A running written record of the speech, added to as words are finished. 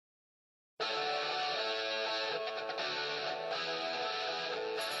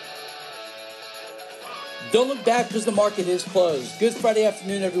Don't look back because the market is closed. Good Friday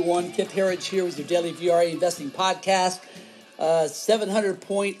afternoon, everyone. Kip Herriage here with your daily VRA investing podcast.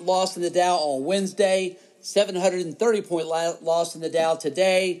 700-point loss in the Dow on Wednesday. 730-point loss in the Dow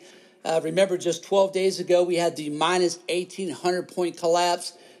today. Remember, just 12 days ago, we had the minus 1,800-point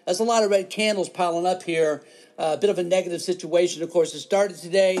collapse. That's a lot of red candles piling up here. A bit of a negative situation. Of course, it started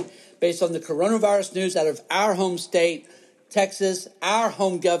today based on the coronavirus news out of our home state, Texas, our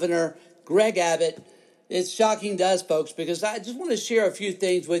home governor, Greg Abbott. It's shocking to us, folks, because I just want to share a few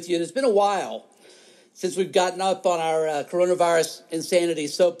things with you. And it's been a while since we've gotten up on our coronavirus insanity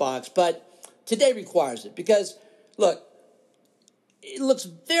soapbox, but today requires it because, look, it looks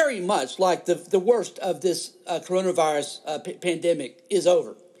very much like the worst of this coronavirus pandemic is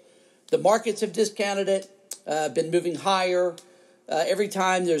over. The markets have discounted it, been moving higher. Every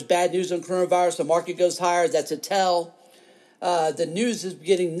time there's bad news on coronavirus, the market goes higher. That's a tell. The news is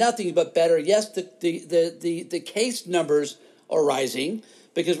getting nothing but better. Yes, the case numbers are rising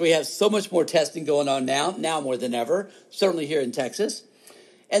because we have so much more testing going on now more than ever, certainly here in Texas.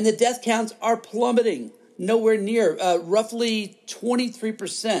 And the death counts are plummeting, nowhere near, roughly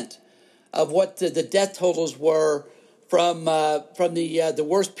 23% of what the death totals were from the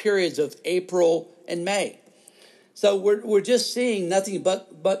worst periods of April and May. So we're just seeing nothing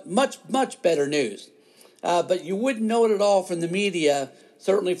but much better news. But you wouldn't know it at all from the media,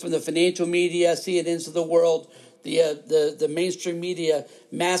 certainly from the financial media, CNNs of the world, the mainstream media.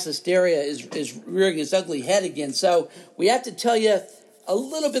 Mass hysteria is rearing its ugly head again. So we have to tell you a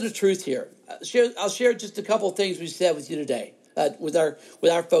little bit of truth here. I'll share just a couple of things we said with you today, with our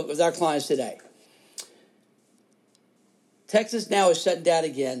clients today. Texas now is shutting down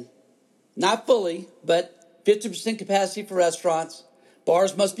again, not fully, but 50% capacity for restaurants.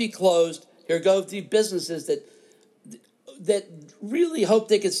 Bars must be closed. Here go the businesses that really hope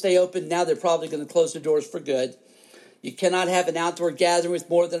they can stay open. Now they're probably going to close their doors for good. You cannot have an outdoor gathering with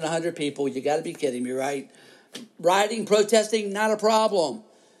more than 100 people. You got to be kidding me, right? Rioting, protesting, not a problem.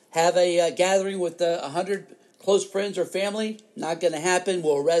 Have a gathering with 100 close friends or family, not going to happen.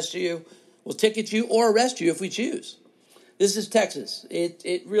 We'll arrest you. We'll ticket you or arrest you if we choose. This is Texas.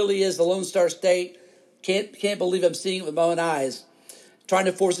 It really is the Lone Star State. Can't believe I'm seeing it with my own eyes. Trying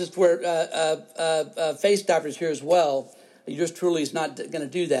to force us to wear face diapers here as well. Yours truly is not going to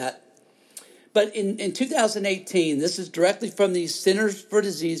do that. But in 2018, this is directly from the Centers for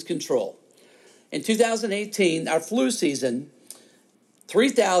Disease Control. In 2018, our flu season,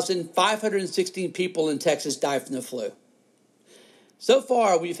 3,516 people in Texas died from the flu. So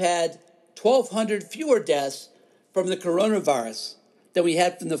far, we've had 1,200 fewer deaths from the coronavirus than we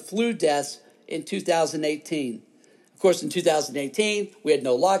had from the flu deaths in 2018. Of course, in 2018, we had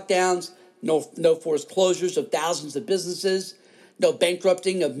no lockdowns, no forced closures of thousands of businesses, no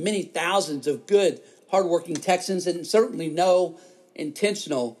bankrupting of many thousands of good, hardworking Texans, and certainly no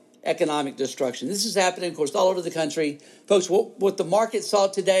intentional economic destruction. This is happening, of course, all over the country. Folks, what the market saw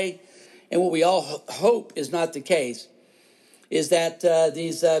today and what we all hope is not the case is that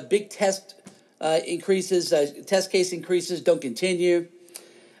these big test case increases don't continue.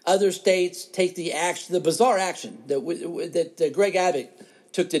 Other states take the bizarre action that Greg Abbott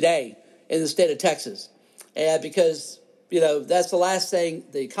took today in the state of Texas, because that's the last thing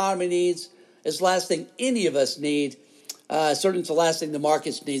the economy needs. It's the last thing any of us need. Certainly, it's the last thing the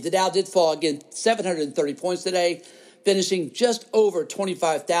markets need. The Dow did fall again, 730 points today, finishing just over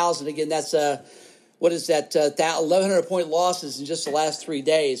 25,000. Again, that's 1,100 point losses in just the last 3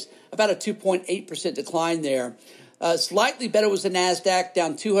 days. About a 2.8% decline there. Slightly better was the NASDAQ,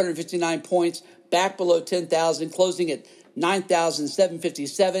 down 259 points, back below 10,000, closing at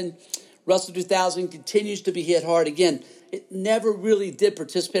 9,757. Russell 2000 continues to be hit hard. Again, it never really did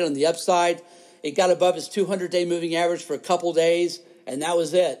participate on the upside. It got above its 200-day moving average for a couple days, and that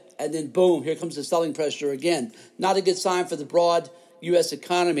was it. And then, boom, here comes the selling pressure again. Not a good sign for the broad U.S.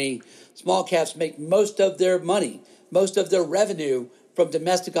 economy. Small caps make most of their money, most of their revenue from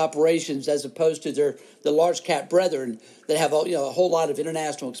domestic operations, as opposed to the large cap brethren that have a whole lot of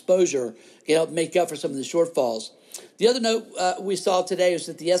international exposure, can help make up for some of the shortfalls. The other note we saw today is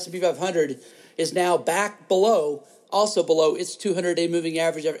that the S&P 500 is now back also below its 200-day moving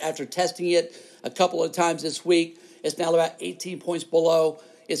average after testing it a couple of times this week. It's now about 18 points below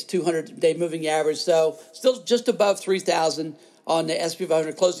its 200-day moving average. So still just above 3,000 on the S&P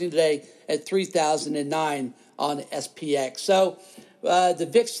 500, closing today at 3,009 on SPX. So the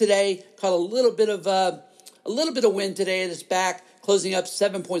VIX today caught a little bit of wind today. It's back, closing up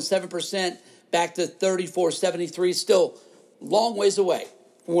 7.7%, back to 34.73. Still long ways away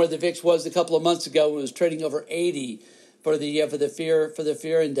from where the VIX was a couple of months ago when it was trading over 80 for the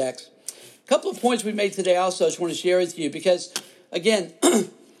fear index. couple of points we made today also I just want to share with you because, again,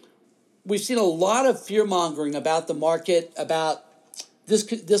 we've seen a lot of fear-mongering about the market, about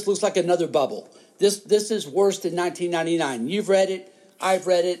this looks like another bubble. This is worse than 1999. You've read it. I've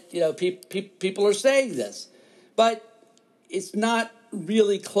read it. People are saying this. But it's not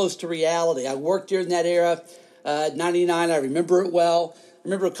really close to reality. I worked during that era, 99. I remember it well. I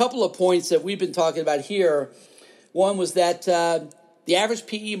remember a couple of points that we've been talking about here. One was that the average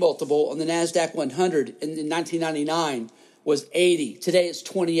PE multiple on the NASDAQ 100 in 1999 was 80. Today it's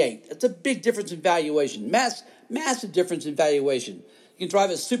 28. That's a big difference in valuation. Massive difference in valuation. You can drive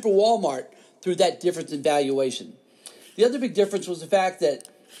a super Walmart through that difference in valuation. The other big difference was the fact that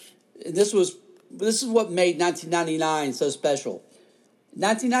this is what made 1999 so special. In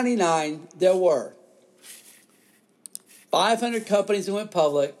 1999, there were 500 companies that went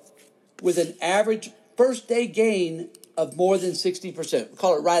public with an average first-day gain of more than 60%. We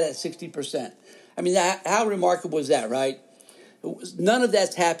call it right at 60%. I mean, how remarkable is that, right? None of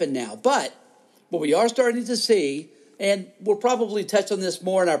that's happened now. But what we are starting to see, and we'll probably touch on this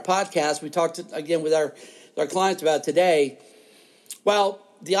more in our podcast. We talked, again, with our clients about today. While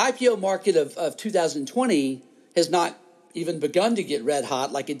the IPO market of 2020 has not even begun to get red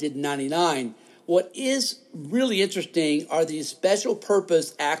hot like it did in 99, what is really interesting are these special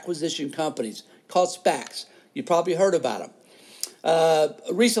purpose acquisition companies called SPACs. You probably heard about them.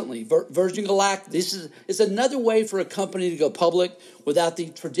 Recently, Virgin Galactic, it's another way for a company to go public without the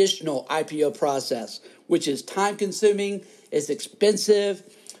traditional IPO process, which is time-consuming, it's expensive,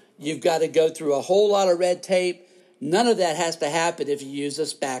 you've got to go through a whole lot of red tape. None of that has to happen if you use a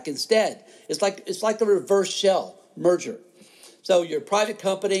SPAC instead. It's like a reverse shell merger. So you're a private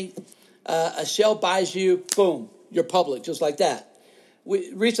company, a shell buys you, boom, you're public, just like that.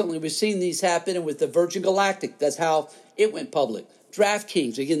 Recently, we've seen these happen with the Virgin Galactic. That's how it went public.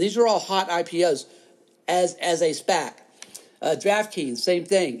 DraftKings, again, these are all hot IPOs as a SPAC. DraftKings, same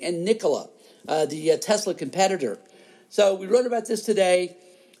thing. And Nikola, the Tesla competitor. So we wrote about this today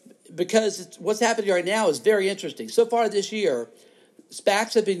because what's happening right now is very interesting. So far this year,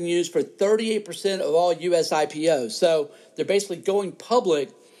 SPACs have been used for 38% of all U.S. IPOs. So they're basically going public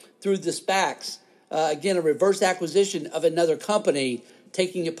through the SPACs. Again, a reverse acquisition of another company,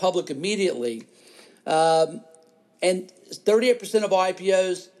 taking it public immediately. And 38% of all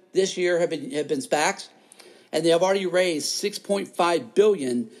IPOs this year have been SPACs, and they have already raised $6.5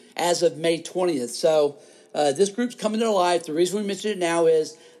 billion as of May 20th. So this group's coming to life. The reason we mention it now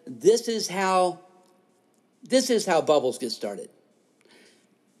is this is how bubbles get started.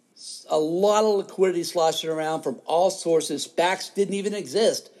 A lot of liquidity sloshing around from all sources. SPACs didn't even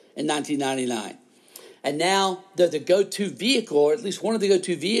exist in 1999. And now they're the go-to vehicle, or at least one of the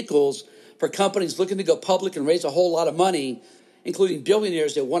go-to vehicles for companies looking to go public and raise a whole lot of money, including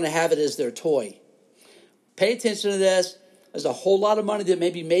billionaires that want to have it as their toy. Pay attention to this. There's a whole lot of money that may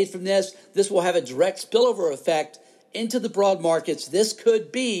be made from this. This will have a direct spillover effect into the broad markets. This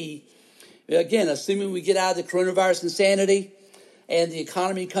could be, again, assuming we get out of the coronavirus insanity and the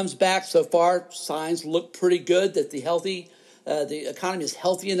economy comes back. So far, signs look pretty good that the economy is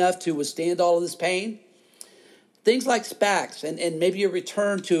healthy enough to withstand all of this pain. Things like SPACs and maybe a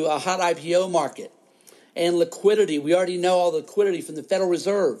return to a hot IPO market and liquidity. We already know all the liquidity from the Federal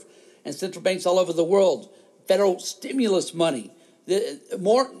Reserve and central banks all over the world. Federal stimulus money.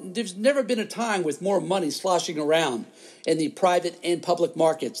 There's never been a time with more money sloshing around in the private and public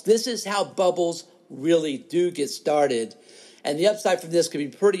markets. This is how bubbles really do get started. And the upside from this could be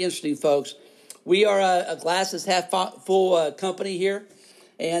pretty interesting, folks. We are a glass is half full company here,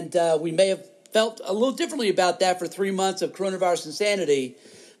 and we may have felt a little differently about that for 3 months of coronavirus insanity,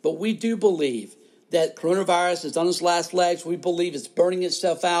 but we do believe that coronavirus is on its last legs. We believe it's burning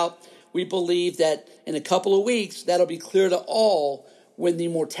itself out. We believe that in a couple of weeks, that'll be clear to all when the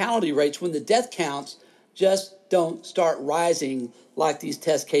mortality rates, when the death counts just don't start rising like these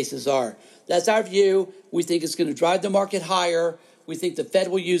test cases are. That's our view. We think it's going to drive the market higher. We think the Fed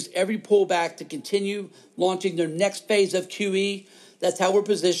will use every pullback to continue launching their next phase of QE. That's how we're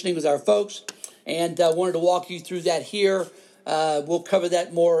positioning with our folks. And I wanted to walk you through that here. We'll cover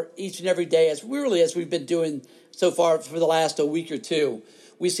that more each and every day as we've been doing so far for the last week or two.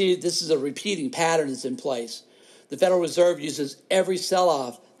 We see this is a repeating pattern that's in place. The Federal Reserve uses every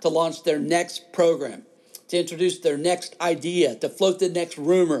sell-off to launch their next program, to introduce their next idea, to float the next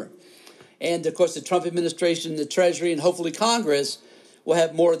rumor. And, of course, the Trump administration, the Treasury, and hopefully Congress will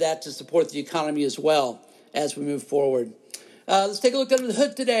have more of that to support the economy as well as we move forward. Let's take a look under the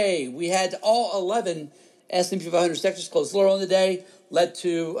hood today. We had all 11 S&P 500 sectors close lower on the day, led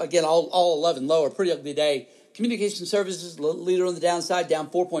to, again, all 11 lower, pretty ugly day. Communication services, leader on the downside, down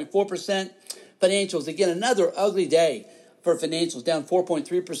 4.4%. Financials, again, another ugly day for financials, down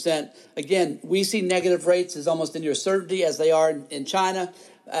 4.3%. Again, we see negative rates as almost a near certainty as they are in China,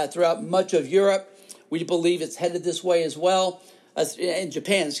 throughout much of Europe. We believe it's headed this way as well. In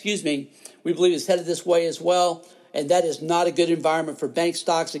Japan, we believe it's headed this way as well. And that is not a good environment for bank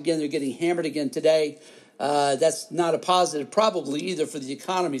stocks. Again, they're getting hammered again today. That's not a positive probably either for the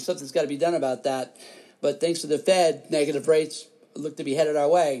economy. Something's got to be done about that. But thanks to the Fed, negative rates look to be headed our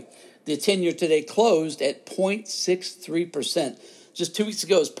way. The 10-year today closed at 0.63%. Just 2 weeks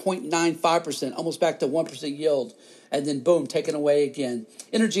ago, it was 0.95%, almost back to 1% yield. And then, boom, taken away again.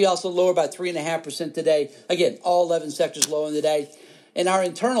 Energy also lower by 3.5% today. Again, all 11 sectors low in the day. And our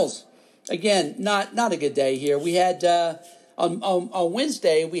internals, again, not a good day here. We had, on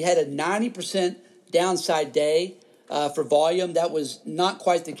Wednesday, we had a 90% downside day for volume. That was not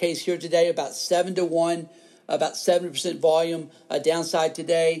quite the case here today, about 7-1, about 70% volume downside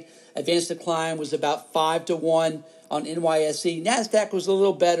today. Advanced decline was about 5-1 on NYSE. NASDAQ was a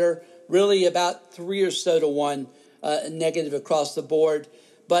little better, really about 3 or so to 1 negative across the board.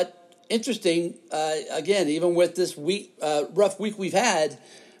 But interesting, again, even with this rough week we had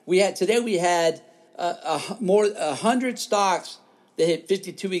 100 stocks that hit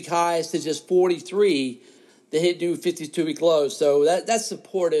 52-week highs to just 43 that hit new 52-week lows. So that's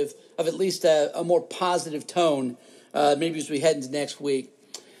supportive of at least a more positive tone, maybe as we head into next week.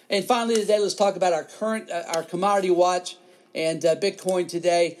 And finally today, let's talk about our commodity watch and Bitcoin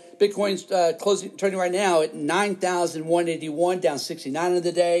today. Bitcoin's trading right now at 9,181, down 69 of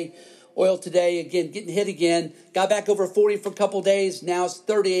the day. Oil today, again, getting hit again. Got back over 40 for a couple days. Now it's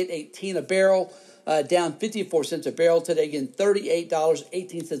 38.18 a barrel, down 54 cents a barrel today. Again,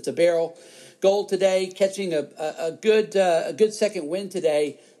 $38.18 a barrel. Gold today catching a good second win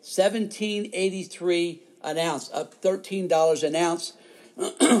today. $17.83 an ounce, up $13 an ounce.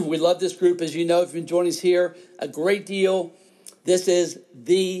 We love this group, as you know, if you've been joining us here, a great deal. This is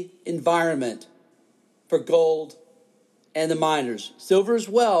the environment for gold and the miners. Silver as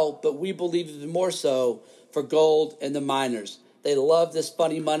well, but we believe even more so for gold and the miners. They love this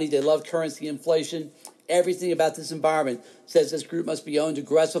funny money. They love currency inflation. Everything about this environment says this group must be owned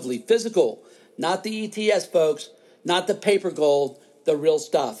aggressively. Physical, not the ETS, folks, not the paper gold, the real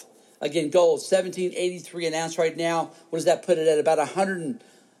stuff. Again, gold, $17.83 an ounce right now. What does that put it at? About $113,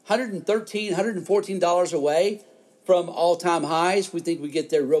 $114 away from all-time highs. We think we get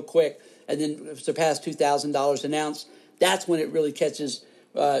there real quick and then surpass $2,000 an ounce. That's when it really catches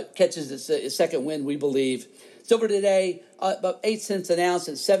its second wind, we believe. Silver today, about 8 cents an ounce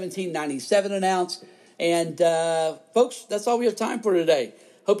at $17.97 an ounce. And, folks, that's all we have time for today.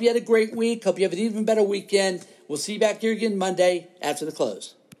 Hope you had a great week. Hope you have an even better weekend. We'll see you back here again Monday after the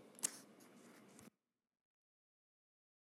close.